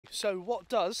So what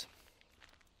does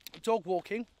dog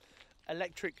walking,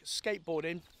 electric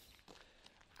skateboarding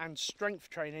and strength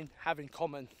training have in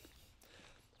common?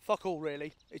 Fuck all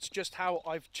really. It's just how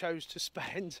I've chose to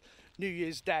spend New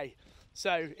Year's Day.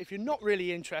 So if you're not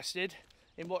really interested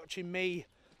in watching me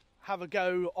have a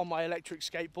go on my electric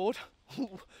skateboard,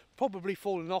 probably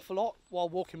falling off a lot while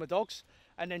walking my dogs,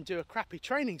 and then do a crappy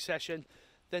training session,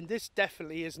 then this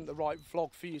definitely isn't the right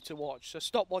vlog for you to watch. So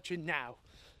stop watching now.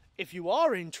 If you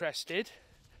are interested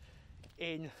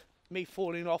in me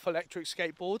falling off electric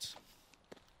skateboards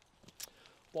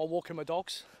while walking my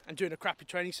dogs and doing a crappy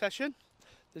training session,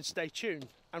 then stay tuned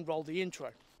and roll the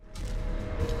intro.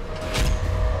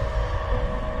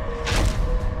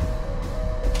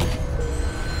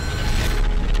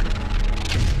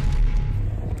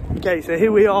 Okay, so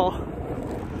here we are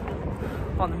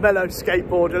on the Mellow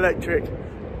Skateboard Electric.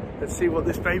 Let's see what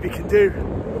this baby can do.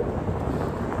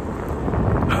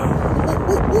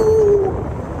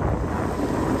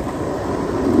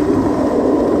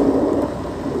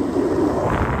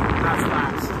 That's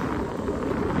fast.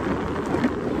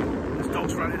 This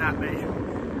dog's running at me.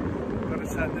 I've got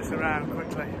to turn this around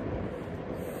quickly.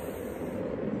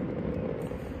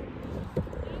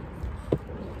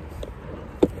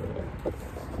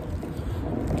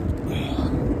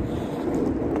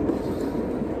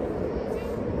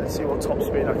 Let's see what top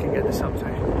speed I can get this up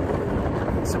to.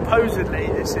 Supposedly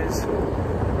this is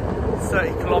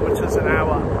 30 kilometers an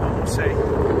hour, but we'll see.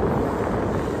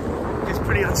 It's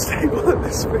pretty unstable at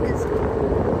this speed.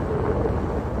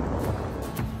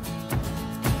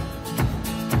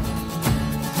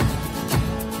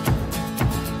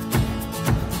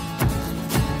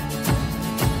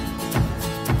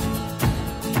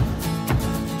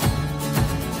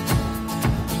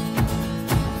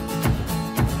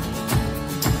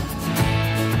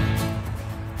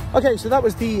 Okay, so that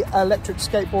was the electric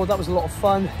skateboard. That was a lot of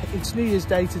fun. It's New Year's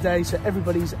Day today, so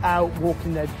everybody's out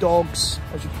walking their dogs,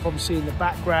 as you can probably see in the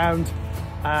background.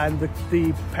 And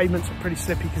the pavements are pretty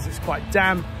slippy because it's quite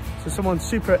damp. So someone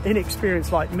super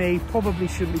inexperienced like me probably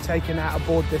shouldn't be taken out of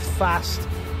board this fast.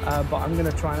 But I'm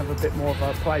gonna try and have a bit more of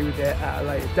a play with it at a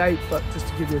later date. But just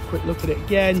to give you a quick look at it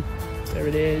again, there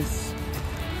it is.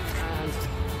 And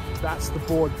that's the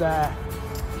board there.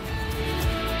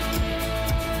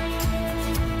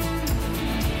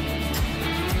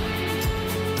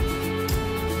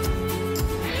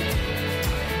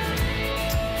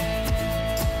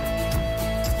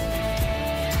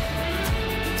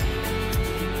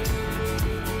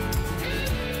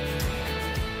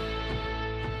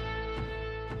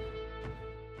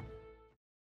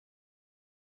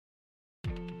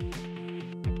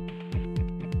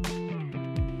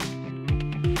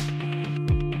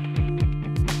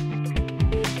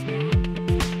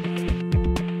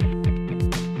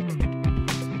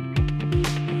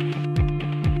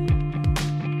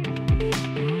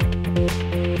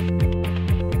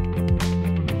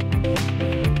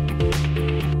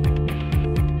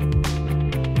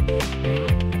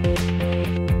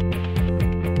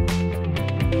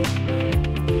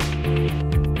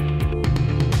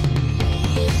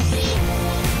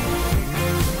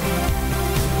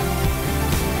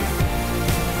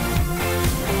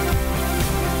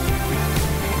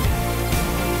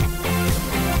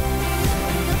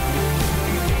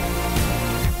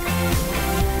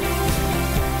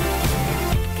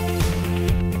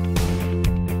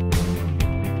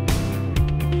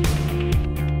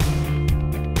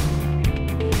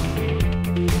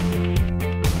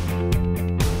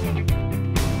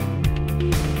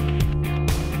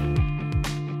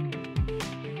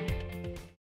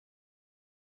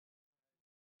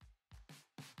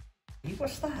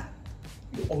 What's that?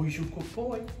 You're always your good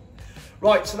boy.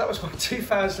 Right, so that was my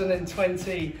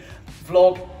 2020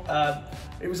 vlog.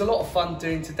 It was a lot of fun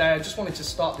doing today. I just wanted to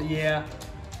start the year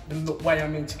the way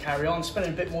I'm going to carry on,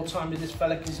 spending a bit more time with this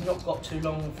fella because he's not got too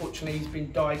long. Unfortunately, he's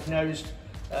been diagnosed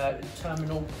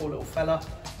terminal, poor little fella.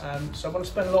 So I want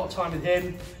to spend a lot of time with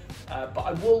him. But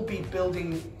I will be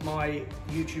building my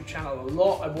YouTube channel a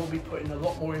lot. I will be putting a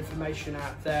lot more information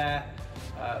out there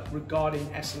regarding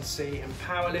S&C and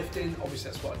powerlifting. Obviously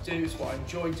that's what I do, it's what I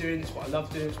enjoy doing, it's what I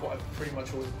love doing, it's what I've pretty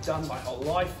much always done my whole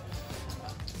life.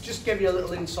 Just give you a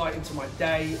little insight into my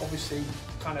day, obviously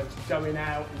kind of going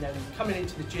out and then coming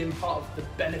into the gym. Part of the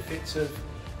benefits of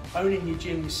owning your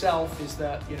gym yourself is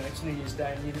that, you know, it's New Year's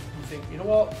Day and you think, you know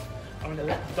what, I'm going to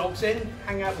let the dogs in,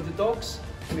 hang out with the dogs.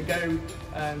 I'm going to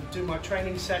go do my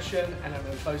training session and I'm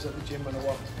going to close up the gym when I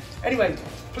want. Anyway,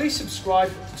 please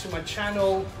subscribe to my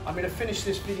channel. I'm going to finish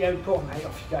this video. Go on, mate,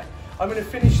 off you go. I'm going to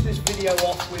finish this video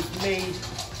off with me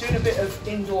doing a bit of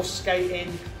indoor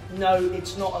skating, no,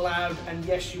 it's not allowed, and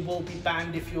yes, you will be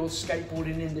banned if you're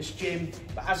skateboarding in this gym,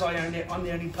 but as I own it, I'm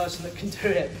the only person that can do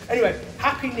it. Anyway,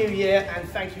 Happy New Year, and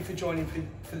thank you for joining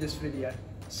for this video.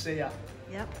 See ya.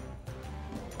 Yep.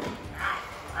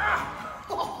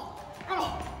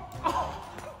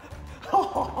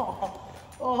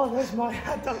 Oh, there's my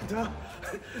adductor.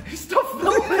 Stop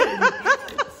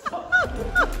filming!